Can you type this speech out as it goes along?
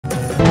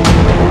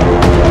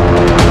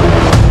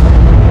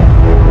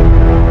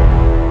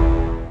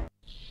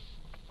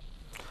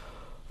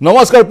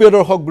নমস্কাৰ প্ৰিয়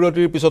দৰ্শক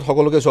বিৰতিৰ পিছত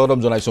সকলোকে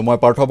স্বাগতম জনাইছো মই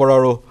পাৰ্থ বৰা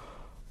আৰু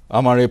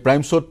আমাৰ এই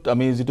প্ৰাইম শ্বট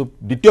আমি যেটো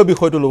দ্বিতীয়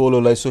বিষয়টো লবলৈ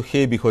ওলাইছো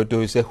সেই বিষয়টো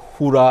হৈছে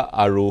হুৰা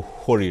আৰু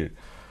শৰীৰ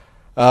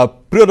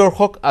প্ৰিয়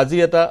দৰ্শক আজি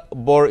এটা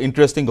বৰ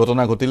ইন্টাৰেষ্টিং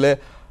ঘটনা ঘটিলে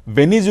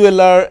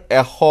ভেনিজুৱেলাৰ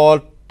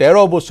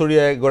 113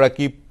 বছৰীয়া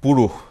এগৰাকী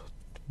পুৰুষ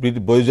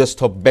বয়োজ্যেষ্ঠ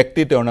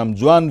ব্যক্তি তেওঁৰ নাম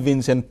জুৱান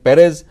ভিনচেণ্ট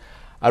পেৰেজ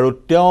আৰু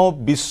তেওঁ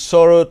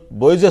বিশ্বৰ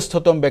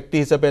বয়োজ্যেষ্ঠতম ব্যক্তি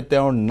হিচাপে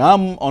তেওঁৰ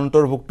নাম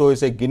অন্তৰ্ভুক্ত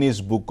হৈছে গিনিজ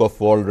বুক অফ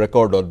ৱৰ্ল্ড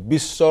ৰেকৰ্ডত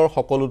বিশ্বৰ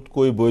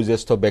সকলোতকৈ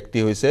বয়োজ্যেষ্ঠ ব্যক্তি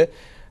হৈছে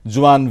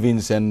জুৱান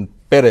ভিনচেণ্ট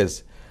পেৰেজ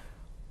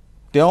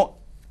তেওঁ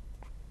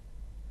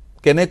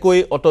কেনেকৈ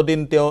অতদিন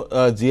তেওঁ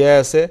জীয়াই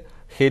আছে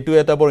হেতু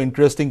এটা বৰ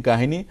ইন্টাৰেষ্টিং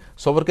কাহিনী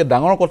সবতকৈ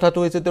ডাঙৰ কথাটো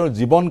হৈছে তেওঁৰ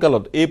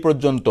জীৱনকালত এই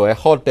পৰ্যন্ত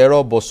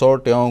 113 বছৰ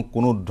তেওঁ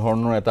কোনো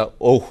ধৰণৰ এটা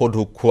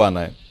ঔষধো খোৱা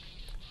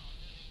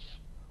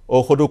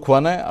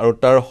নাই আৰু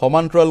তাৰ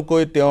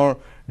সমান্তৰালকৈ তেওঁৰ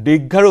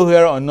দীৰ্ঘায়ু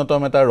হোৱাৰ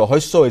অন্যতম এটা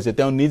ৰহস্য হৈছে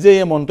তেওঁ নিজেই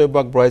এই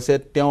মন্তব্যক বঢ়াইছে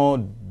তেওঁ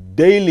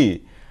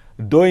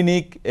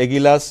দৈনিক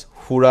এগিলাস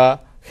সুৰা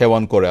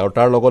সেৱন কৰে আৰু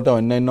তাৰ লগতে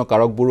অন্যান্য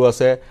কাৰকবোৰো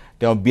আছে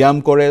তেওঁ ব্যায়াম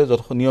কৰে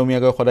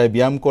নিয়মীয়াকৈ সদায়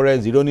ব্যায়াম কৰে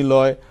জিৰণি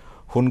লয়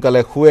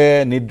সোনকালে শুৱে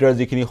নিদ্ৰাৰ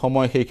যিখিনি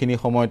সময় সেইখিনি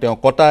সময় তেওঁ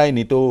কটায়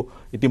নিতো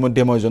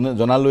ইতিমধ্যে মই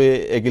জনালৈ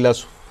এগিলাস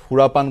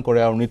সুৰাপান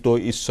কৰে আৰু নিতো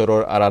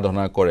ঈশ্বৰৰ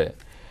আৰাধনা কৰে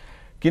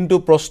কিন্তু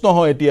প্ৰশ্ন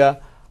হয় এতিয়া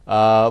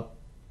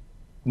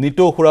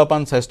নিতো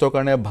সুৰাপান স্বাস্থ্যৰ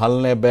কাৰণে ভাল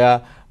নে বেয়া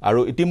আৰু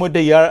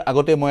ইতিমধ্যে ইয়াৰ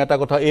আগতে মই এটা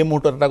কথা এই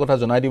মুহূৰ্তত এটা কথা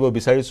জনাই দিব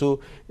বিচাৰিছো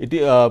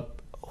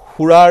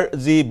সুৰাৰ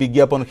যি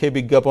বিজ্ঞাপন সেই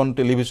বিজ্ঞাপন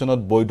টেলিভিছনত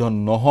বৈধ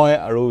নহয়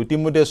আৰু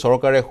ইতিমধ্যে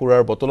চৰকাৰে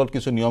সুৰাৰ বটলত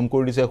কিছু নিয়ম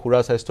কৰি দিছে সুৰা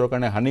স্বাস্থ্যৰ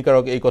কাৰণে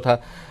হানিকাৰক এই কথা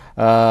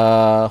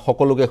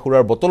সকলোকে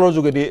সুৰাৰ বটলৰ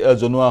যোগেদি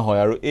জনোৱা হয়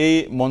আৰু এই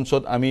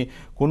মঞ্চত আমি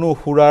কোনো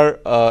সুৰাৰ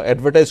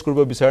এডভাৰটাইজ কৰিব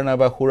বিচাৰ নাই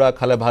বা সুৰা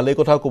খালে ভালেই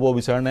কথা ক'ব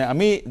বিচাৰ নাই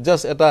আমি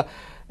জাস্ট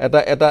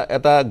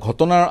এটা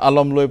ঘটনাৰ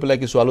আলম লৈ পেলাই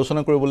কিছু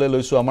আলোচনা কৰিবলৈ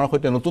লৈছো আমাৰ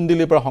সৈতে নতুন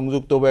দিল্লীৰ পৰা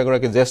সংযুক্ত হ'ব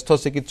এগৰাকী জ্যেষ্ঠ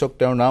চিকিৎসক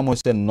তেওঁৰ নাম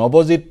হৈছে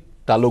নৱজিত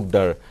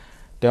তালুকদাৰ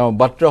তেওঁ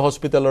বাট্ৰা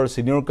হস্পিটেলৰ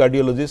সিনিয়ৰ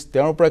কাৰ্ডিঅলজিষ্ট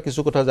তেওঁৰ পৰা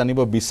কিছু কথা জানিব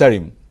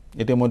বিচাৰিম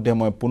ইতিমধ্যে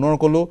মই পুনৰ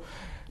কলো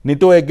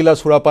নিতো এগিলাস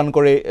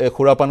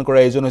সুৰাপান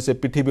কৰে এজন হৈছে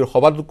পৃথিৱীৰ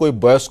সবাতোকৈ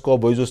বয়স্ক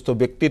বয়োজ্যেষ্ঠ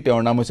ব্যক্তি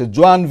তেওঁৰ নাম হৈছে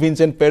জুৱান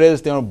ভিনচেণ্ট পেৰেজ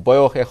তেওঁৰ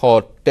বয়স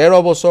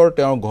 113 বছৰ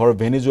তেওঁৰ ঘৰ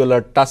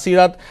ভেনিজুৱেলাৰ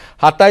টাচিৰাত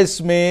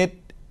 27 মেত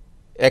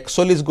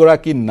 41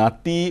 গৰাকী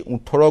নাতি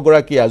 18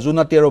 গৰাকী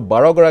আজুনাতি আৰু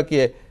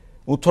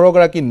 12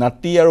 গৰাকী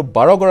নাতি আৰু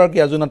 12 গৰাকী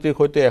আজুনাতিৰ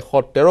সৈতে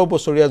 113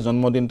 বছৰীয়া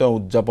জন্মদিন তেওঁ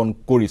উদযাপন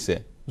কৰিছে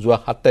যোৱা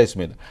 27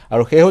 মেত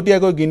আৰু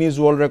হেহতিয়াকৈ গিনিজ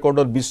ৱৰ্ল্ড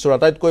ৰেকৰ্ডত বিশ্বৰ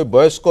আটাইতকৈ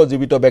বয়স্ক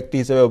জীৱিত ব্যক্তি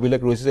হিচাপে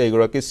অভিলেখ ৰৈছে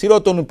এগৰাকী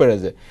চিৰতনু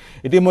পেৰেজে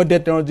ইতিমধ্যে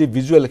তেওঁৰ যি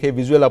ভিজুৱেল সেই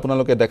ভিজুৱেল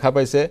আপোনালোকে দেখা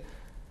পাইছে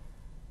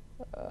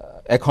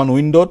এখন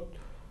উইন্ডোত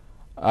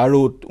আৰু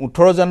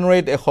 18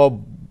 জানুৱাৰীত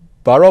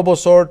 112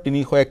 বছৰ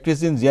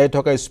 331 দিন জীয়াই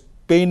থকা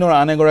স্পেইনৰ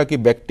আন এগৰাকী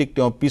ব্যক্তিক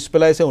তেওঁ পিছ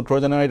পেলাইছে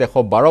 18 জানুৱাৰীত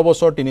 112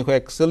 বছৰ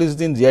 341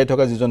 দিন জীয়াই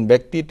থকা যিজন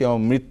ব্যক্তি তেওঁ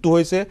মৃত্যু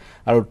হৈছে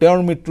আৰু তেওঁৰ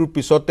মৃত্যুৰ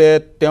পিছতে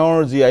তেওঁৰ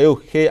যি আয়ুষ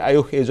সেই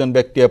আয়ুষ এজন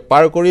ব্যক্তিয়ে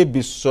পাৰ কৰি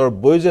বিশ্বৰ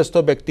বয়োজ্যেষ্ঠ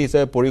ব্যক্তি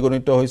হিচাপে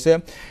পৰিগণিত হৈছে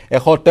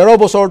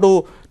 113 বছৰটো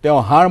তেওঁ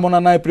হাৰ মনা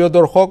নাই প্ৰিয়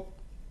দৰ্শক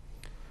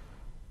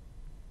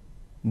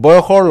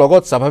বয়সৰ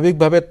লগত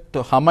স্বাভাৱিকভাৱে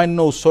সামান্য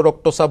উচ্চ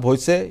ৰক্তচাপ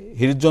হৈছে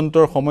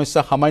হৃদযন্ত্ৰৰ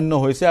সমস্যা সামান্য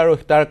হৈছে আৰু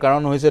তাৰ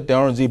কাৰণ হৈছে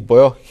তেওঁৰ যি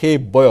বয়স সেই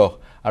বয়স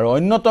আৰু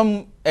অন্যতম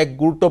এক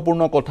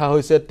গুৰুত্বপূৰ্ণ কথা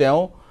হৈছে তেওঁ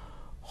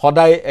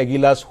সদায়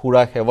এগিলাস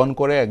সুৰা সেৱন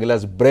কৰে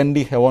এগিলাস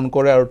ব্ৰেণ্ডি সেৱন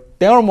কৰে আৰু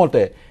তেওঁৰ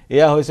মতে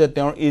এয়া হৈছে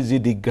তেওঁৰ এই যি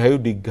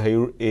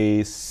দীৰ্ঘায়ুৰ এই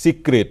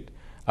সিক্ৰেট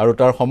আৰু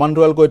তাৰ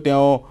সমান্তৰালকৈ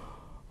তেওঁ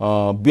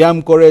ব্যায়াম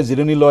কৰে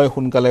জিৰণি লয়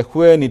সোনকালে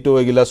শুৱে নিতো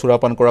এগিলাস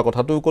সুৰাপান কৰা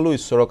কথাটো কলো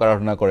ঈশ্বৰক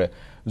আৰাধনা কৰে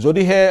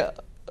যদিহে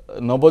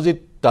নৱজিত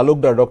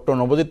তালুকদাৰ ডক্টৰ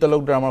নৱজিত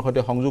তালুকদাৰ আমাৰ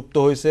সৈতে সংযুক্ত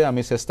হৈছে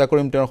আমি চেষ্টা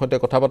কৰিম তেওঁৰ সৈতে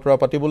কথা বতৰা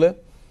পাতিবলৈ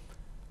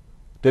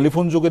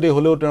টেলিফোন যোগেদি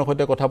হলেও তেওঁৰ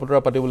সৈতে কথা বতৰা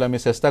পাতিবলৈ আমি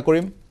চেষ্টা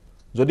কৰিম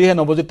যদিহে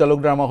নৱজিত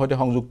তালুকদাৰ আমাৰ সৈতে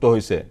সংযুক্ত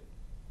হৈছে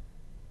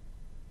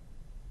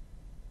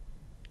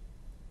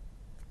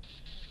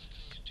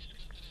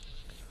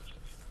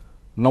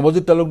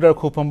নৱজিত তালুকদাৰ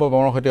খুব সম্ভৱ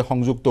আমাৰ সৈতে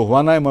সংযুক্ত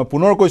হোৱা নাই মই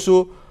পুনৰ কৈছো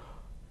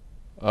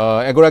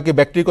এগৰাকী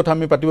ব্যক্তিৰ কথা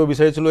আমি পাতিব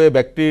বিচাৰিছিলো এই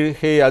ব্যক্তিৰ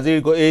সেই আজিৰ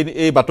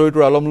এই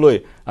বাতৰিটোৰ আলম লৈ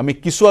আমি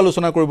কিছু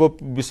আলোচনা কৰিব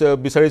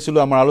বিচাৰিছিলো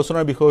আমাৰ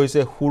আলোচনাৰ বিষয়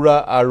হৈছে সুৰা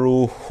আৰু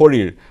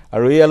শৰীৰ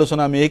আৰু এই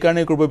আলোচনা আমি এই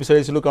কাৰণে কৰিব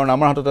বিচাৰিছিলো কাৰণ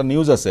আমাৰ হাতত এটা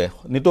নিউজ আছে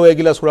নিতো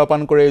এগিলাস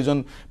সুৰাপান কৰে এজন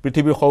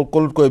পৃথিৱীৰ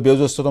সকলোতকৈ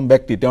বয়োজ্যেষ্ঠতম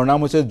ব্যক্তি তেওঁৰ নাম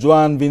হৈছে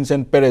জুৱান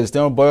ভিনচেণ্ট পেৰেজ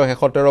তেওঁৰ বয়স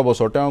 113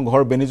 বছৰ তেওঁৰ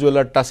ঘৰ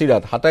ভেনিজুৱেলাৰ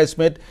টাচিৰাত 27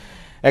 মেত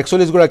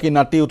 41 গৰাকী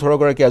নাতি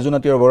 18 গৰাকী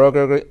আজুনাতি আৰু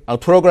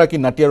 18 গৰাকী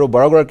নাতি আৰু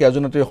 12 গৰাকী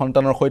আজুনাতিৰ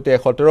সন্তানৰ সৈতে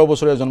 113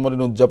 বছৰীয়া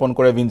জন্মদিন উদযাপন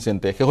কৰে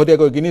ভিনচেণ্টে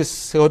শেহতীয়াকৈ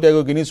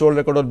গিনিজ ৱৰ্ল্ড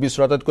ৰেকৰ্ডত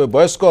বিশ্বৰ আটাইতকৈ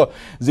বয়স্ক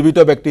জীৱিত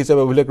ব্যক্তি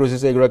হিচাপে অভিলেখ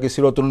ৰচিছে এগৰাকী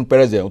চিৰতৰুণ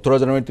পেৰেজে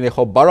 18 জানুৱাৰীত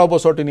 112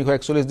 বছৰ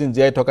 341 দিন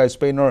জীয়াই থকা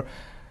স্পেইনৰ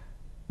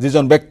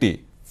যিজন ব্যক্তি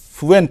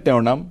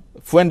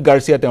ফুৱেণ্ট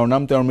গাৰ্চিয়া তেওঁৰ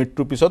নাম তেওঁৰ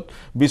মৃত্যুৰ পিছত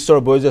বিশ্বৰ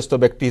বয়োজ্যেষ্ঠ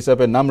ব্যক্তি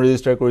হিচাপে নাম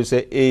ৰেজিষ্টাৰ কৰিছে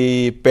এই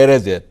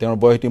পেৰেজে তেওঁৰ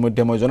বয়স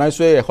ইতিমধ্যে মই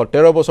জনাইছো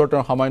 113 বছৰ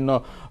তেওঁৰ সামান্য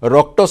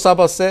ৰক্তচাপ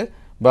আছে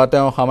বা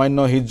তেওঁ সামান্য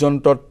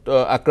হৃদযন্ত্ৰত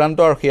আক্ৰান্ত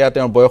আৰু সেয়া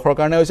তেওঁৰ বয়সৰ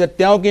কাৰণে হৈছে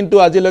তেওঁ কিন্তু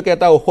আজিলৈকে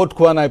এটা ঔষধ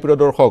খোৱা নাই প্ৰিয়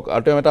দৰ্শক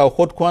আৰু তেওঁ এটা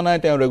ঔষধ খোৱা নাই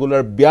তেওঁ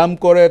ৰেগুলাৰ ব্যায়াম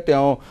কৰে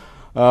তেওঁ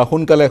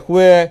সোনকালে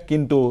শুৱে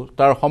কিন্তু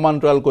তাৰ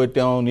সমান্তৰালকৈ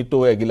তেওঁ নিতৌ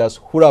এগিলাচ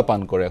সুৰা পান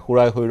কৰে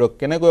সুৰাই শৰীৰক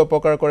কেনেকৈ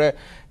অপকাৰ কৰে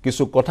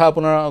কিছু কথা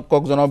আপোনাক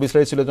জনাব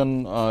বিচাৰিছিল এজন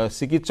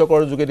চিকিৎসকৰ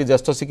যোগেদি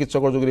জ্যেষ্ঠ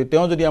চিকিৎসকৰ যোগেদি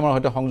তেওঁ যদি আমাৰ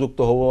সৈতে সংযুক্ত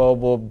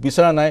হ'ব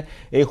বিচৰা নাই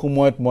এই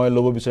সময়ত মই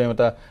ল'ব বিচাৰিম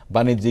এটা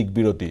বাণিজ্যিক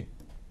বিৰতি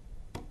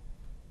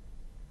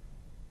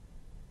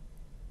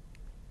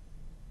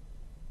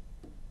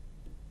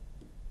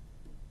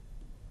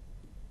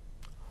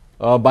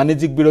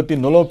বাণিজ্যিক বিৰতি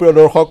নলওঁ প্ৰিয়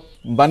দৰ্শক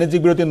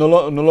বাণিজ্যিক বিৰতি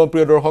নলওঁ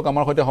প্ৰিয় দৰ্শক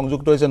আমাৰ সৈতে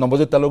সংযুক্ত হৈছে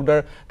নৱজিত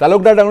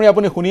তালুকদাৰ ডাঙৰীয়া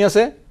আপুনি শুনি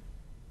আছে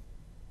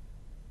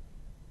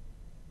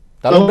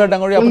তালুকদাৰ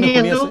ডাঙৰীয়া আপুনি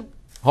শুনি আছে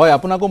হয়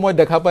আপোনাকো মই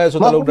দেখা পাই আছো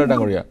তালুকদাৰ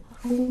ডাঙৰীয়া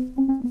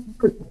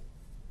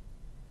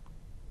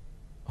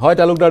হয়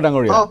তালুকদাৰ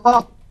ডাঙৰীয়া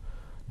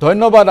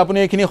ধন্যবাদ আপুনি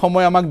এইখিনি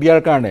সময় আমাক দিয়াৰ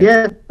কাৰণে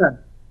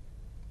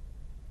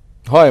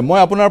হয় মই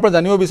আপোনাৰ পৰা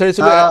জানিব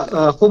বিচাৰিছিলো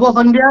শুভ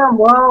সন্ধিয়া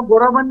মই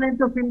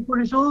গৌৰৱান্বিত ফিল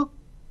কৰিছো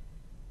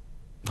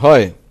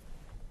হয়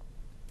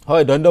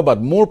হয় ধন্যবাদ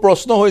মোৰ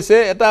প্ৰশ্ন হৈছে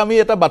আমি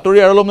এটা বাতৰি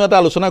আৰলম এটা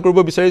আলোচনা কৰিব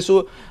বিচাৰিছো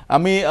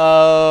আমি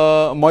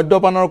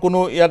মদ্যপানৰ কোনো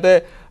ইয়াতে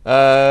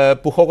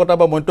পোষকতা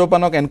বা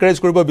মদ্যপানক এনকাৰেজ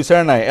কৰিব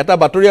বিচাৰা নাই এটা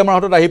বাতৰি আমাৰ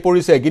হাতত আহি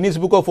পৰিছে গিনিছ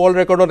বুক অফ ৱৰ্ল্ড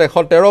ৰেকৰ্ডত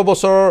 113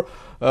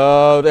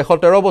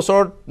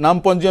 বছৰত নাম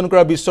পঞ্জীয়ন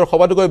কৰা বিশ্বৰ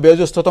সবাতোকৈ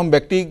বয়োজ্যেষ্ঠতম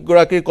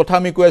ব্যক্তিগৰাকীৰ কথা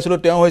আমি কৈ আছিলোঁ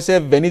তেওঁ হৈছে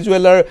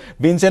ভেনিজুৱেলাৰ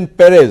ভিনচেণ্ট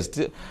পেৰেজ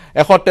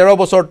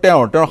 113 বছৰ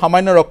তেওঁৰ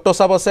সামান্য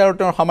ৰক্তচাপ আছে আৰু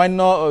তেওঁৰ সামান্য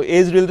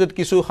এজ ৰিলেটেড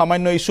কিছু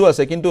সামান্য ইস্যু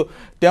আছে কিন্তু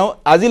তেওঁ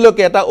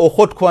আজিলৈকে এটা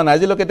ঔষধ খোৱা নাই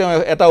আজিলৈকে তেওঁ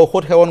এটা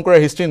ঔষধ সেৱন কৰাৰ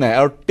হিষ্ট্ৰী নাই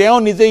আৰু তেওঁ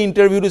নিজে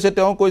ইণ্টাৰভিউ দিছে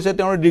তেওঁ কৈছে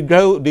তেওঁৰ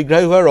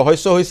দীৰ্ঘায়ু হোৱাৰ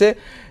ৰহস্য হৈছে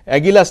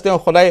এগিলাচ তেওঁ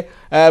সদায়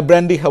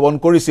ব্ৰেণ্ডি সেৱন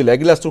কৰিছিল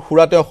এগিলাচটো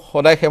সুৰা তেওঁ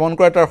সদায় সেৱন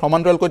কৰে তাৰ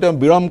সমান্তৰালকৈ তেওঁ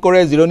বিৰম কৰে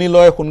জিৰণি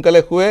লয়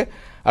সোনকালে শুৱে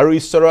আৰু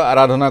ঈশ্বৰৰ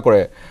আৰাধনা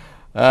কৰে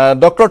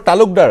ডক্টৰ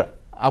তালুকদাৰ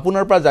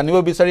আপোনাৰ পৰা জানিব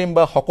বিচাৰিম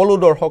বা সকলো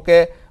দৰ্শকে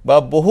বা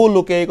বহু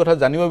লোকে এই কথা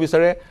জানিব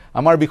বিচাৰে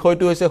আমাৰ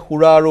বিষয়টো হৈছে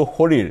সুৰা আৰু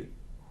শৰীৰ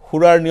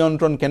সুৰাৰ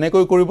নিয়ন্ত্ৰণ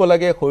কেনেকৈ কৰিব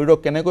লাগে শৰীৰক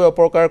কেনেকৈ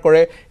অপকাৰ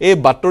কৰে এই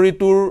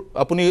বাতৰিটোৰ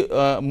আপুনি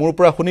মোৰ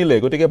পৰা শুনিলে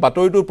গতিকে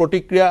বাতৰিটোৰ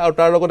প্ৰতিক্ৰিয়া আৰু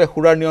তাৰ লগতে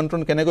সুৰাৰ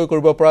নিয়ন্ত্ৰণ কেনেকৈ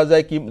কৰিব পৰা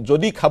যায়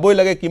যদি খাবই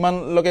লাগে কিমান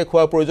লগে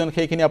খোৱা প্ৰয়োজন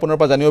সেইখিনি আপোনাৰ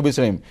পৰা জানিব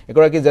বিচাৰিম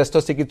এগৰাকী জ্যেষ্ঠ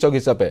চিকিৎসক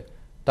হিচাপে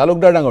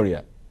তালুকদাৰ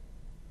ডাঙৰীয়া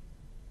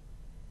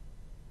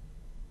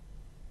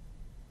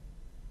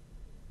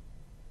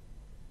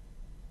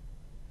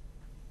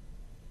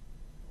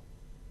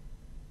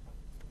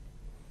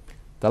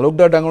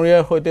তালুকদাৰ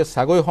ডাঙৰীয়াৰ সৈতে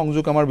সাগৈ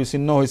সংযোগ আমাৰ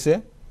বিচ্ছিন্ন হৈছে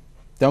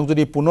তেওঁক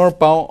যদি পুনৰ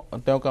পাওঁ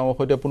তেওঁক আমাৰ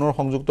সৈতে পুনৰ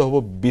সংযুক্ত হ'ব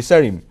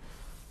বিচাৰিম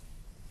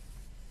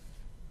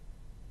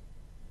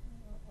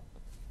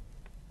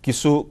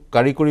কিছু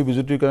কাৰিকৰী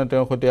বিজুতিৰ কাৰণে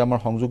তেওঁৰ সৈতে আমাৰ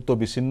সংযোগ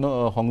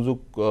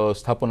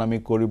স্থাপন আমি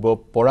কৰিব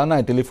পৰা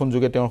নাই টেলিফোন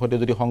যোগে তেওঁৰ সৈতে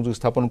যদি সংযোগ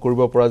স্থাপন কৰিব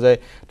পৰা যায়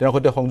তেওঁৰ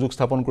সৈতে সংযোগ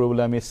স্থাপন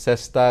কৰিবলৈ আমি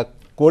চেষ্টা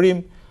কৰিম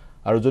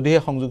আৰু যদিহে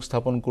সংযোগ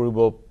স্থাপন কৰিব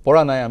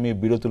পৰা নাই আমি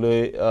বিৰতিলৈ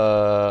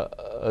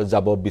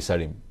যাব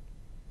বিচাৰিম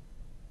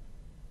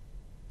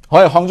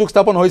হয় সংযোগ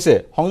স্থাপন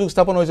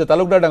হৈছে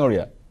তালুকদাৰ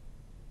ডাঙৰীয়া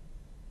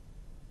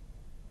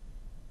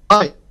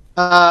হয়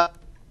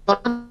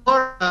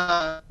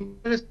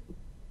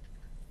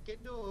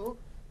কিন্তু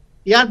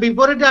ইয়াৰ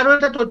বিপৰীতে আৰু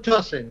এটা তথ্য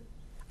আছে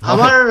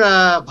আমাৰ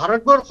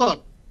ভাৰতবৰ্ষত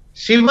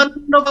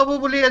শ্ৰীমন্ত বাবু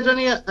বুলি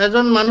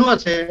এজন মানুহ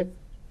আছে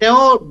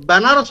তেওঁ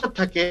বেনাৰসত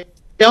থাকে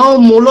তেওঁ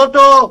মূলতঃ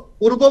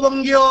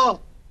পূৰ্ববংগীয়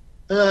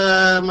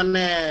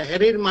মানে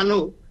হেৰিৰ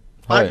মানুহ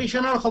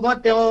পাৰ্টিশনৰ সময়ত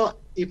তেওঁ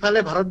ইফালে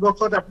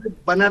ভাৰতবৰ্ষত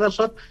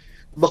বেনাৰসত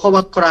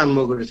বসবাস কৰা আৰম্ভ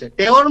কৰিছে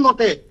তেওঁৰ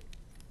মতে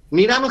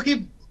নিৰামিষ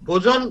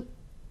ভোজন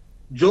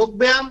যোগ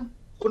ব্যায়াম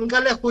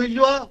সোনকালে শুই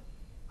যোৱা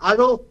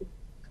আৰু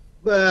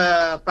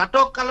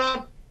প্ৰাতঃ কালত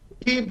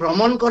উঠি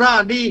ভ্ৰমণ কৰা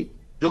আদি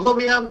যোগ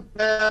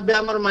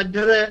ব্যায়ামৰ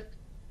মাধ্যমেৰে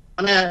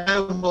মানে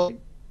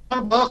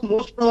বয়স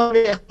মুঠ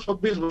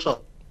 124 বছৰ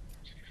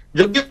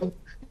যদিও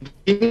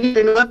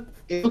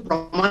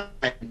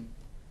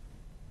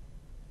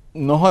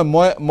নহয়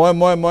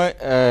মই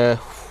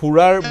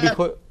সুৰাৰ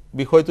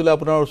বিষয়টোলৈ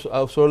আপোনাৰ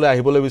ওচৰলৈ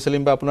আহিবলৈ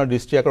বিচাৰিম বা আপোনাৰ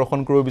দৃষ্টি আকৰ্ষণ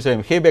কৰিব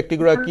বিচাৰিম সেই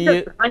ব্যক্তিগৰাকী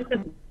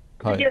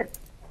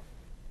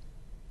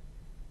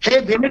সেই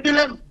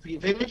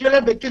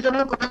ভেনিজুৱেলাৰ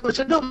ব্যক্তিজনৰ কথা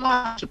কৈছেতো মই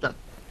আছো তাত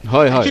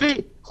হয় একচুৱেলি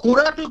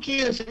সুৰাটো কি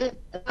হৈছে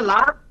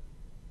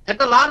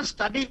এটা large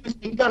study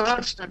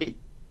ইণ্টাৰহাৰ্ট study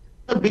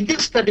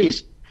British studies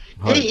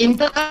এই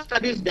ইণ্টাৰহাৰ্ট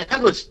ষ্টাডিজ দেখা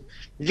গৈছে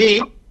যে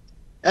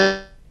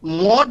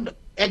মদ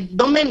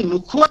একদমেই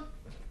নোখোৱা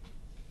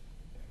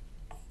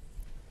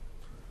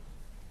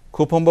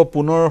খুব সম্ভৱ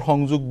পুনৰ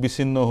সংযোগ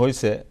বিচ্ছিন্ন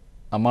হৈছে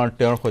আমাৰ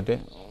তেওঁৰ সৈতে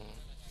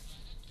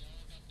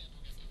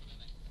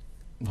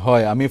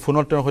হয় আমি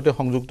ফোনত তেওঁৰ সৈতে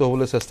সংযুক্ত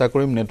হ'বলৈ চেষ্টা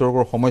কৰিম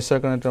নেটৱৰ্কৰ সমস্যাৰ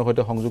কাৰণে তেওঁৰ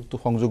সৈতে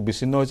সংযোগ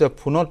বিচ্ছিন্ন হৈছে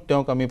ফোনত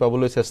তেওঁক আমি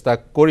পাবলৈ চেষ্টা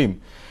কৰিম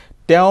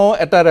তেওঁ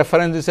এটা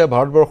ৰেফাৰেন্স দিছে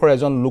ভাৰতবৰ্ষৰ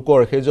এজন লোকৰ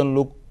সেইজন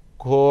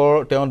লোকৰ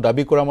তেওঁ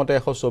দাবী কৰা মতে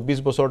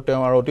 124 বছৰ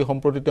তেওঁ আৰু অতি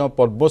সম্প্ৰতি তেওঁ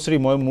পদ্মশ্ৰী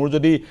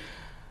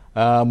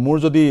মোৰ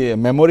যদি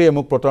মেমৰিয়ে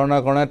মোক প্ৰতাৰণা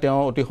কৰা নাই তেওঁ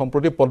অতি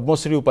সম্প্ৰতি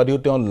পদ্মশ্ৰী উপাধিও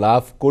তেওঁ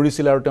লাভ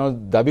কৰিছিল আৰু তেওঁ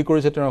দাবী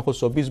কৰিছে তেওঁ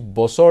 124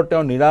 বছৰ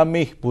তেওঁ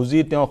নিৰামিষ ভোজি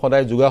তেওঁ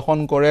সদায় যোগাসন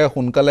কৰে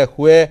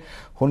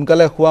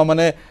সোনকালে শুৱা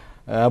মানে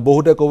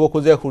বহুতে ক'ব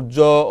খোজে সূৰ্য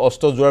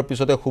অস্ত যোৱাৰ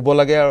পিছতে শুব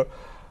লাগে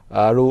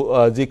আৰু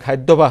যি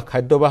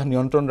খাদ্যবাহ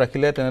নিয়ন্ত্ৰণ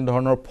ৰাখিলে তেনে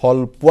ধৰণৰ ফল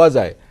পোৱা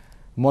যায়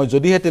মই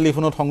যদিহে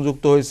টেলিফোনত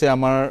সংযুক্ত হৈছে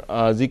আমাৰ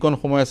যিকোন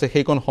সময় আছে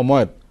সেইকোন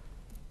সময়ত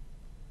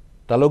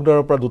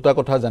তালুকদাৰৰ পৰা দুটা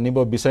কথা জানিব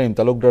বিচাৰিম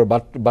তালুকদাৰ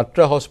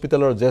বাট্ৰা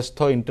হস্পিটেলৰ জ্যেষ্ঠ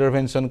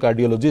ইন্টাৰভেনশন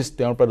কাৰ্ডিঅলজিষ্ট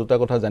তেওঁৰ পৰা দুটা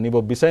কথা জানিব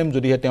বিচাৰিম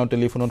যদিহে তেওঁ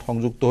টেলিফোনত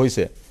সংযুক্ত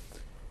হৈছে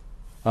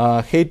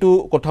সেইটো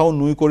কথাও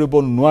নুই কৰিব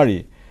নোৱাৰি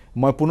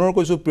মই পুনৰ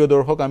কৈছো প্ৰিয়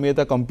দৰ্শক আমি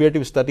এটা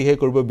কম্পেয়াৰেটিভ ষ্টাডি হে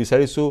কৰিব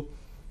বিচাৰিছো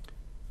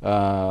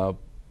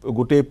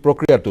গোটেই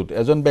প্ৰক্ৰিয়াটোত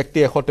এজন ব্যক্তি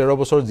 113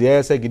 বছৰ জীয়াই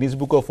আছে গিনিজ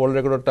বুক অফ ৱৰ্ল্ড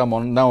ৰেকৰ্ডত তা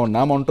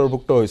নাম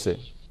অন্তৰ্ভুক্ত হৈছে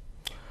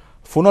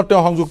ফোনত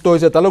তেওঁ সংযুক্ত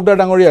হৈছে তালুকদাৰ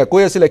ডাঙৰীয়া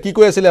কৈ আছিল কি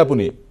কৈ আছিল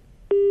আপুনি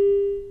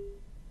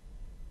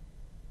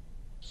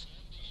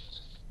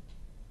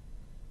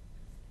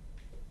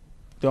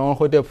তেওঁৰ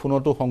হৈতে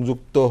ফোনটো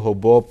সংযুক্ত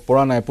হ'ব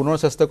পৰা নাই পুনৰ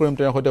চেষ্টা কৰিম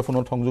তেওঁৰ হৈতে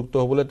ফোনত সংযুক্ত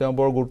হ'বলৈ তেওঁ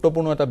বৰ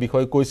গুৰুত্বপূৰ্ণ এটা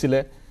বিষয় কৈছিলে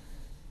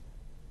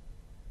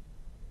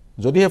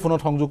যদিহে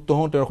ফোনত সংযুক্ত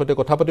হওঁ তেওঁৰ হৈতে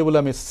কথা পাতিবলৈ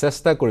আমি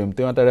চেষ্টা কৰিম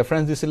তেওঁ এটা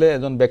ৰেফাৰেন্স দিছিলে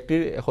এজন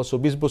ব্যক্তিৰ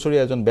 124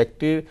 বছৰীয়া এজন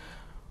ব্যক্তিৰ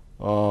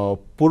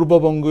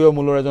পূৰ্ববংগীয়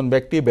মূলৰ এজন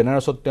ব্যক্তি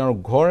বেনাৰসত তেওঁৰ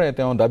ঘৰ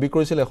তেওঁ দাবী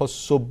কৰিছিল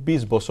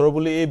 124 বছৰ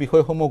বুলি এই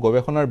বিষয়সমূহ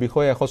গৱেষণাৰ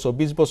বিষয়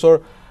 124 বছৰ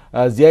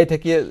জীয়াই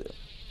থাকিয়ে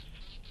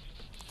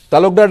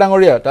তালুকদাৰ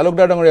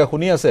ডাঙৰীয়া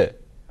শুনি আছে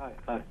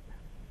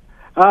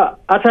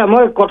আচ্ছা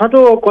মই কথাটো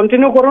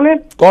কন্টিনিউ কৰোনে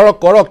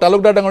কৰক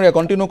তালুকদাৰ ডাঙৰীয়া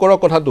কন্টিনিউ কৰক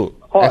কথাটো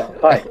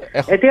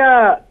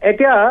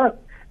এতিয়া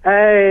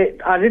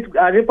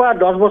আজিৰ পৰা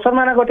 10 বছৰ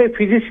মান আগতে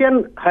ফিজিচিয়ান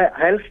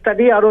হেল্থ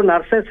ষ্টাডি আৰু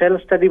নাৰ্ছেছ হেল্থ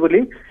ষ্টাডি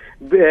বুলি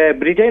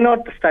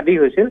ব্ৰিটেইনত ষ্টাডি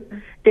হৈছিল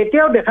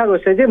তেতিয়াও দেখা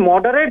গৈছে যে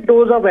moderate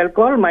dose of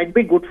alcohol might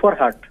be good for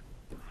heart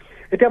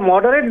এতিয়া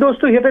মডাৰেট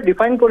ড'জটো সিহঁতে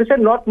ডিফাইন কৰিছে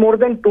নট মোৰ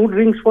then 2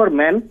 drinks for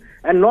man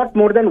and not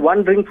মোৰ দেন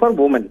 1 ড্ৰিংক ফৰ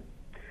ৱমেন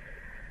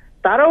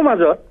তাৰো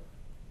মাজত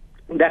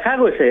দেখা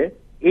গৈছে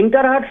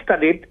ইণ্টাৰহাৰ্ট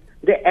ষ্টাডিত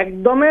যে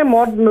একদমে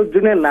মদ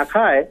যোনে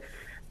নাখায়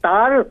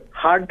তাৰ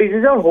হাৰ্ট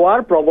ডিজিজৰ হোৱাৰ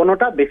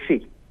প্ৰৱণতা বেছি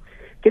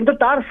কিন্তু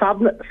তাৰ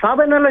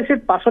সাব এনালাইসিস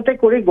পাছতে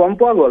কৰি গম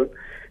পোৱা গ'ল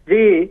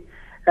যে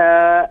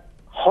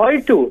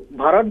হয়তো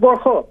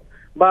ভাৰতবৰ্ষ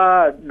বা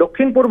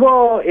দক্ষিণ পূৰ্ব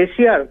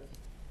এছিয়াৰ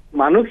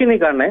মানুহখিনিৰ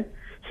কাৰণে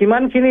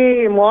সিমানখিনি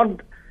মদ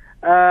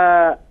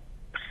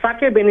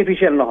সাকে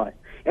বেনিফিচিয়েল নহয়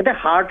এটা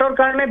হাৰ্টৰ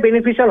কাৰণে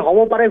বেনিফিচিয়েল হ'ব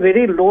পাৰে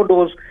ভেৰি লো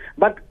ড'জ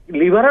বাট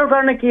লিভাৰৰ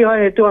কাৰণে কি হয়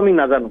সেইটো আমি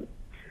নাজানো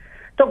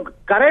তো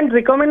কাৰেণ্ট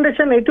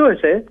ৰিকমেণ্ডেশ্যন এইটো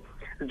হৈছে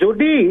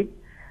যদি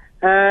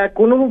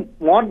কোনো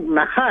মদ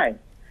নাখায়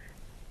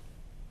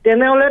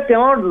তেনেহলে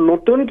তেওঁৰ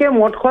নতুনকে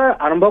মদ খোৱা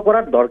আৰম্ভ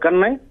কৰাৰ দৰকাৰ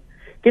নাই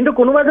কিন্তু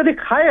কোনোবা যদি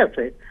খাই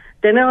আছে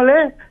তেনেহলে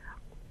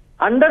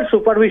আন্ডাৰ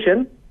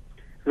সুপাৰভিজন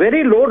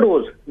ভেৰি লো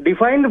dose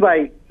defined by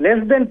less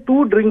than 2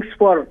 drinks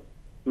for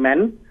man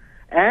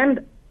and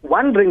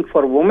 1 drink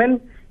for women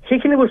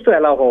সেইখিনি বস্তু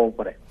এলাও হ'ব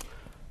পাৰে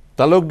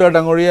তালুকদাৰ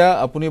ডাঙৰীয়া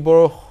আপুনি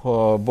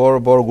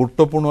বৰ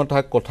গুৰুত্বপূৰ্ণ এটা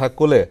কথা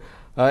ক'লে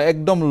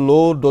একদম লো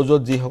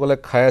ড'জত যিসকলে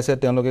খাই আছে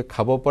তেওঁলোকে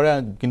খাব পাৰে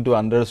কিন্তু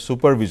আন্ডাৰ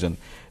সুপাৰভিজন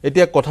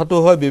এতিয়া কথাটো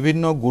হয়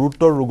বিভিন্ন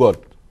গুৰুতৰ ৰোগত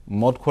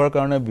মদ খোৱাৰ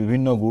কাৰণে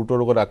বিভিন্ন গুৰুতৰ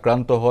ৰোগত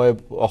আক্ৰান্ত হয়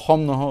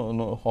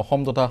অসম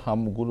তথা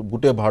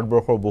গোটেই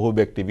ভাৰতবৰ্ষৰ বহু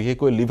ব্যক্তি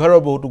বিশেষকৈ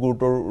লিভাৰৰ বহুতো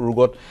গুৰুতৰ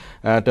ৰোগত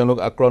তেওঁলোক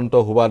আক্ৰান্ত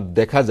হোৱা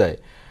দেখা যায়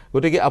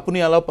গতিকে আপুনি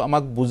অলপ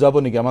আমাক বুজাব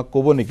নেকি আমাক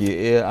ক'ব নেকি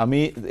আমি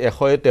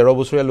 113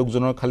 বছৰীয়া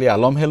লোকজনৰ খালি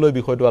আলমহে লৈ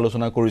বিষয়টো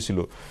আলোচনা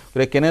কৰিছিলোঁ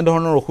গতিকে কেনে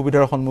ধৰণৰ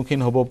অসুবিধাৰ সন্মুখীন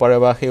হ'ব পাৰে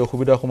বা সেই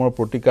অসুবিধাসমূহৰ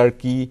প্ৰতিকাৰ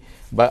কি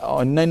বা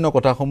অন্যান্য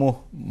কথাসমূহ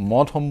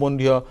মদ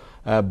সম্বন্ধীয়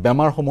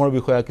বেমাৰসমূহৰ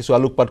বিষয়ে কিছু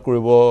আলোকপাত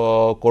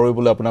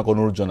কৰিবলৈ আপোনাক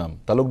অনুৰোধ জনাম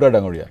তালুকদাৰ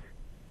ডাঙৰীয়া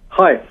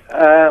হয়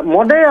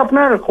মদে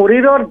আপোনাৰ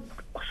শৰীৰৰ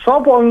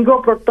সব অংগ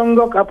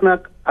প্ৰত্যংগক আপোনাক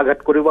আঘাত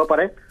কৰিব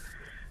পাৰে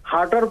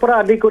হাৰ্টৰ পৰা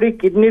আদি কৰি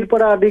কিডনিৰ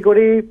পৰা আদি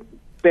কৰি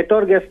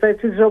পেটৰ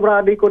গেষ্ট্ৰাইটিছৰ পৰা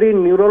আদি কৰি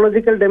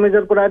নিউৰলজিকেল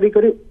ডেমেজৰ পৰা আদি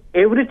কৰি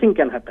এভৰিথিং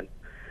কেন হেপেন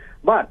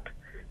বাট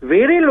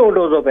ভেৰি লো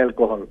dose of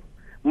alcohol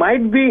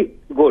might be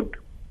good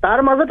তাৰ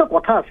মাজতো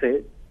কথা আছে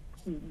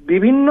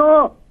বিভিন্ন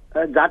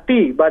জাতি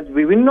বা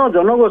বিভিন্ন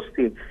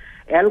জনগোষ্ঠীৰ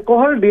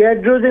এলকহল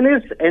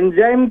ডিহাইড্ৰজেনেজ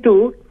এনজাইমটো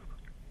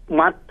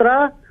মাত্ৰা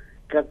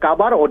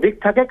কাবাৰ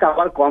অধিক থাকে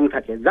কাবাৰ কম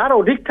থাকে যাৰ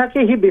অধিক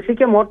থাকে সি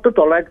বেছিকে মদটো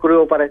টলাৰেট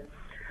কৰিব পাৰে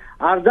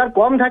আৰু যাৰ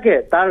কম থাকে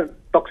তাৰ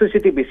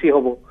টক্সিচিটি বেছি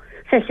হ'ব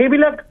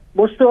সেইবিলাক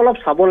বস্তু অলপ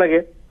চাব লাগে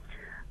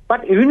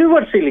বাট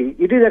ইউনিভাৰ্চেলি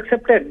ইট ইজ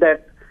একচেপ্টেড ডেট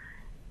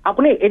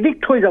আপুনি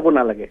এডিক্ট হৈ যাব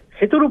নালাগে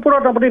সেইটোৰ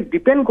ওপৰত আপুনি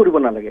ডিপেণ্ড কৰিব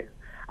নালাগে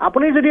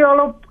আপুনি যদি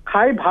অলপ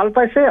খাই ভাল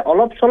পাইছে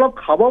অলপ চলপ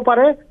খাব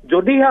পাৰে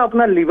যদিহে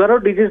আপোনাৰ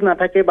লিভাৰৰ ডিজিজ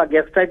নাথাকে বা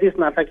গেষ্ট্ৰাইটিছ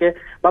নাথাকে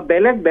বা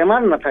বেলেগ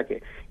বেমাৰ নাথাকে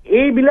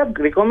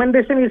এইবিলাক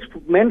recommendation is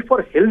mend for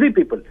healthy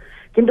পিপল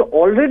কিন্তু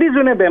অলৰেডি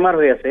যোনে বেমাৰ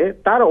হৈ আছে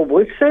তাৰ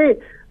অৱশ্যেই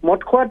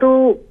মদ খোৱাটো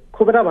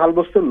খুব এটা ভাল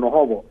বস্তু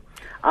নহ'ব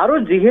আৰু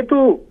যিহেতু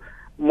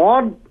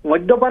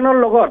মদ্যপানৰ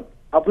লগত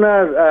আপোনাৰ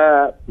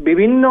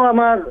বিভিন্ন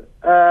আমাৰ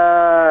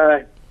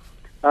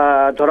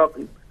ধৰক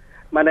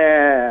মানে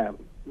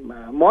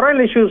মৰেল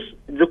ইস্যুজ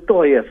যুক্ত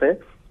হৈ আছে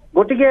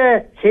গতিকে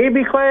সেই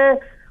বিষয়ে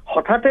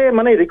হঠাতে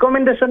মানে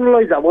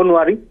ৰিকমেণ্ডেশ্যনলৈ যাব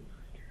নোৱাৰি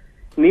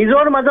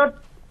নিজৰ মাজত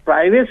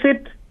প্ৰাইভেচিত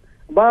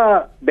বা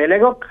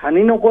বেলেগক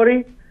হানি নকৰি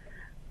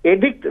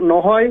এডিক্ট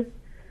নহয়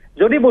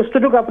যদি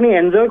বস্তুটোক আপুনি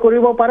এনজয়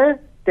কৰিব পাৰে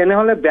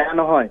তেনেহলে বেয়া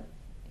নহয়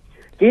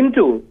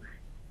কিন্তু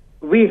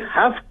we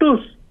have to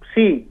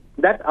see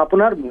that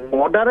আপোনাৰ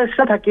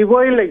moderation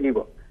থাকিবই লাগিব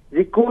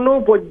যিকোনো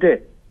পদ্ধতি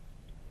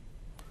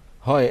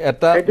হয়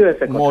এটা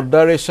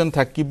মডাৰেশন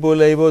থাকিব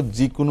লাগিব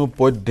যিকোনো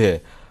পদ্ধতি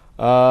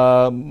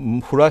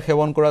ফুৰা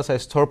সেৱন কৰা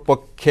স্বাস্থ্যৰ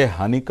পক্ষে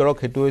হানিকাৰক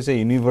হেতু হৈছে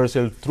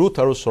ইউনিভাৰ্সেল ট্ৰুথ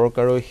আৰু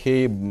চৰকাৰে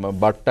সেই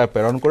বাৰ্তা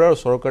প্ৰেৰণ কৰে আৰু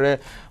চৰকাৰে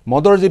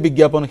মদৰ যি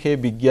বিজ্ঞাপন সেই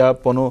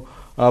বিজ্ঞাপনো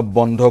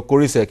বন্ধ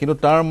কৰিছে কিন্তু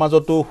তাৰ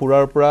মাজতো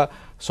ফুৰাৰ পৰা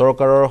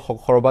চৰকাৰৰ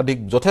সৰ্বাধিক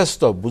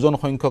যথেষ্ট বুজন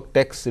সংখ্যক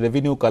ট্যাক্স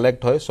ৰেভিনিউ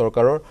কালেক্ট হয়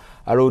চৰকাৰৰ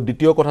আৰু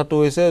দ্বিতীয় কথাটো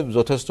হৈছে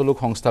যথেষ্ট লোক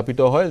সংস্থাপিত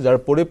হয় যাৰ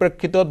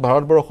পৰিপ্ৰেক্ষিতত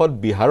ভাৰতবৰ্ষত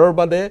বিহাৰৰ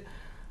বাদে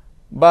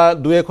বা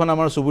দুই এখন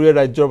আমাৰ চুবুৰীয়া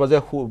ৰাজ্যৰ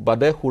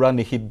বাদে ফুৰা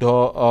নিষিদ্ধ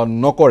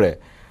নকৰে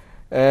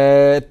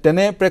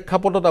তেনে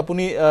প্ৰেক্ষাপটত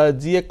আপুনি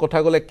যি এক কথা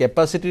ক'লে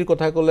কেপাসিটিৰ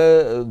কথা ক'লে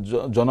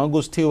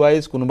জনগোষ্ঠী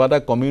ওয়াইজ কোনোবা এটা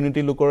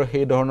কমিউনিটি লোকৰ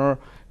সেই ধৰণৰ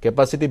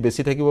কেপাসিটি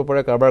বেছি থাকিব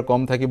পাৰে কাৰবাৰ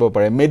কম থাকিব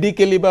পাৰে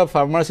মেডিকেলি বা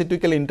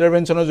ফাৰ্মাসিউটিক্যাল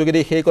ইন্টাৰভেনশনৰ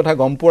যোগেদি সেই কথা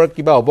গম পোৱাৰ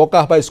কিবা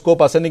অবকাশ বা স্কোপ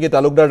আছে নেকি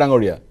তালুকদাৰ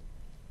ডাঙৰীয়া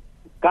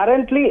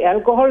কাৰেন্টলি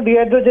অ্যালকোহল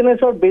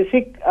ডিহাইড্ৰোজেনেছৰ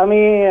বেসিক আমি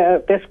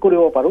টেস্ট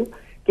কৰিব পাৰো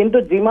কিন্তু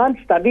যিমান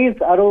স্টাডিজ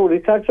আৰু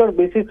ৰিসাৰ্চৰ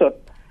বেসিছত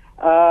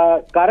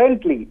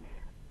currently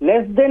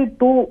less than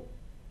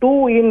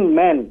 2 in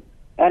men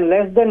and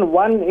less than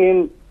 1 in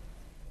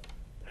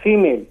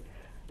female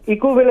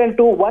equivalent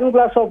to 1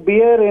 glass of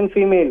beer in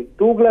female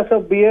 2 glass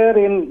of beer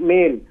in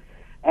male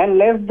and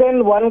less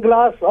than 1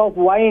 glass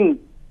of wine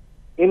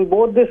in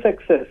both the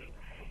sexes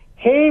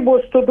hey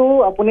bostutu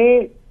apuni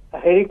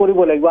heri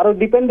koribo lagibo aru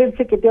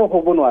dependency keteo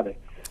hobo noare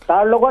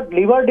tar logot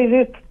liver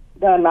disease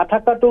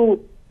nathakatu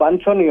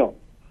banchoniyo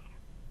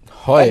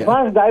hoy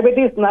advanced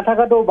diabetes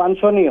nathakatu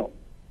banchoniyo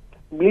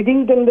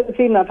bleeding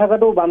tendency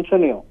nathakatu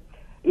banchoniyo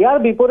ইয়াৰ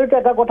বিপৰীতে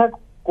এটা কথা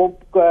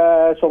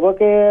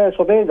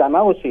সবে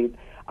জানা উচিত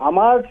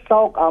আমাৰ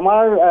চাওক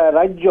আমাৰ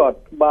ৰাজ্যত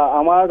বা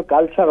আমাৰ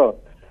কালচাৰত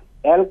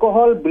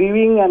alcohol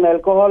brewing and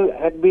alcohol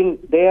had been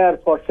there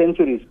for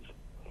centuries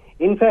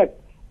in fact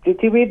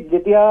পৃথিৱীত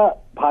যেতিয়া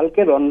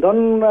ভালকে ৰন্ধন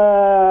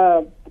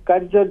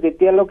কাৰ্য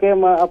যেতিয়ালৈকে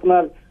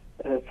আপোনাৰ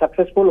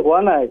সাকসেসফুল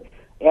হোৱা নাই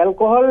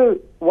alcohol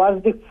was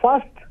the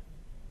first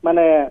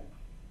মানে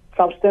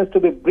substance to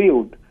be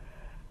brewed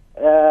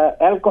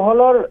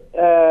alcoholৰ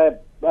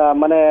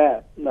মানে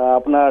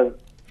আপোনাৰ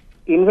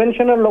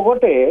ইনভেনশনৰ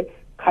লগতে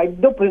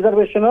খাদ্য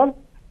প্ৰিজাৰ্ভেশনৰ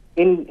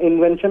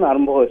ইনভেনশন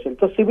আৰম্ভ হৈছিল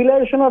তো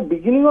সিভিলাইজেশনৰ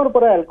বিগিনিঙৰ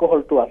পৰা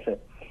এলকহলটো আছে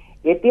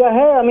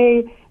এতিয়াহে আমি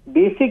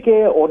বেসিকে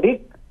অধিক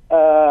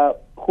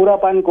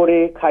খুৰাপান কৰি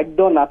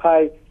খাদ্য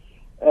নাখাই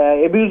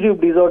এবিউজিভ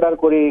ডিসঅৰ্ডাৰ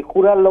কৰি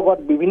খুৰাৰ লগত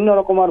বিভিন্ন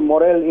ৰকমৰ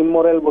মৰেল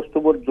ইমৰেল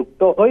বস্তুবোৰ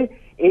যুক্ত হৈ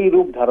এই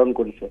ৰূপ ধাৰণ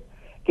কৰিছে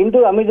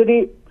কিন্তু আমি যদি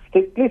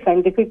স্ট্ৰিক্টলি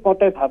সাইন্টিফিক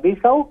মতে ভাবি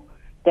চাও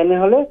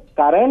তেনেহলে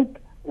কাৰেন্ট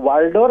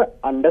ওয়াৰ্ল্ডৰ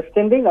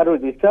আন্ডাৰস্ট্যান্ডিং আৰু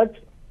ৰিসাৰ্চ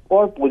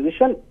ফৰ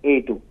পজিশন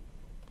এইটো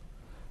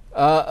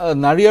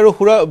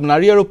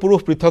নাৰী আৰু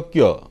পুৰুষ পৃথক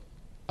কিয়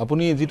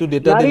আপুনি যেটো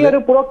ডেটা দিলে নাৰী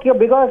আৰু পুৰুষ কিয়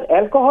বিকজ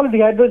এলকহল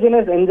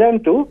ডিহাইড্ৰোজেনেজ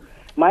এনজাইমটো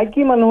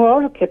মাইকী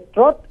মানুহৰ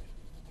ক্ষেত্ৰত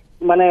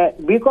মানে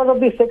because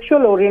of the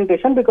sexual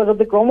orientation because of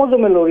the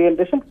ক্ৰোমোজোমেল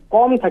orientation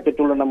কম থাকে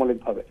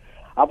তুলনামূলকভাৱে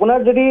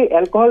আপোনাৰ যদি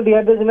এলকহল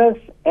ডিহাইড্ৰোজেনেজ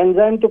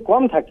এনজাইমটো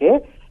কম থাকে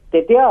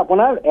তেতিয়া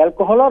আপোনাৰ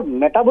এলকহলৰ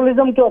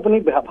মেটাবলিজমটো আপুনি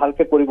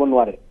ভালকে কৰিব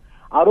নোৱাৰে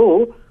আৰু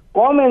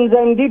কম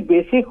এনজাইম দি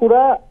বেছি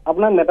খুৰা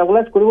আপোনাৰ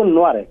মেটাবলাইজ কৰিব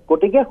নোৱাৰে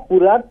গতিকে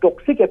খুৰাৰ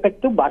টক্সিক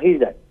এফেক্টটো বাঢ়ি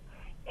যায়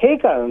সেই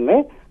কাৰণে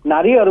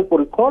নাৰী আৰু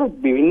পুৰুষৰ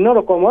বিভিন্ন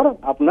ৰকমৰ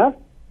আপোনাৰ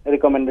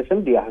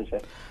ৰিকমেন্ডেশন দিয়া হৈছে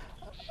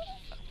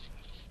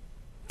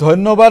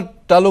ধন্যবাদ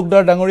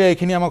তালুকদাৰ ডাঙৰীয়া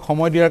এইখিনি আমাক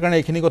সময় দিয়াৰ কাৰণে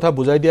এইখিনি কথা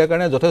বুজাই দিয়াৰ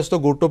কাৰণে যথেষ্ট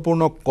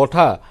গুৰুত্বপূৰ্ণ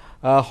কথা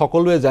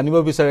সকলোৱে জানিব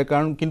বিচাৰে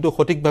কাৰণ কিন্তু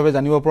সঠিকভাৱে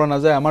জানিব পৰা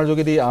নাযায় আমাৰ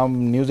যোগেদি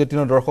নিউজ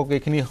 18 দৰ্শক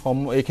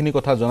এইখিনি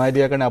কথা জনাই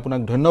দিয়াৰ কাৰণে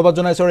আপোনাক ধন্যবাদ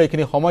জনাইছো আৰু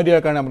এইখিনি সময়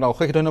দিয়াৰ কাৰণে আপোনাক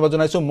অশেষ ধন্যবাদ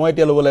জনাইছো মই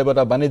এতিয়া ল'ব লাগিব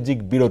এটা বাণিজ্যিক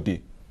বিৰতি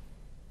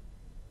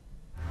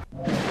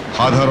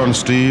সাধাৰণ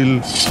ষ্টীল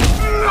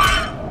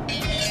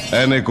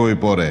এনেকৈ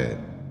পৰে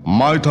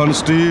মাইথন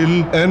ষ্টীল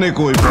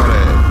এনেকৈ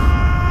পৰে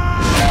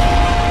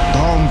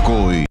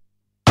ধমকৈ